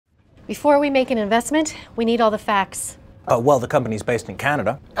Before we make an investment, we need all the facts. Well, the company's based in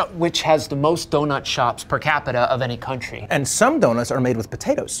Canada. Which has the most donut shops per capita of any country. And some donuts are made with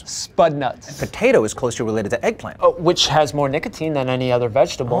potatoes. Spud nuts. Potato is closely related to eggplant. Which has more nicotine than any other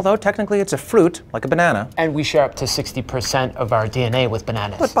vegetable. Although technically it's a fruit, like a banana. And we share up to 60% of our DNA with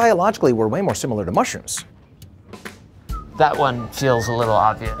bananas. But biologically, we're way more similar to mushrooms. That one feels a little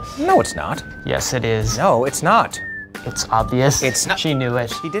obvious. No, it's not. Yes, it is. No, it's not. It's obvious. It's not. She knew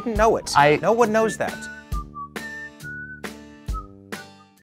it. She didn't know it. No one knows that.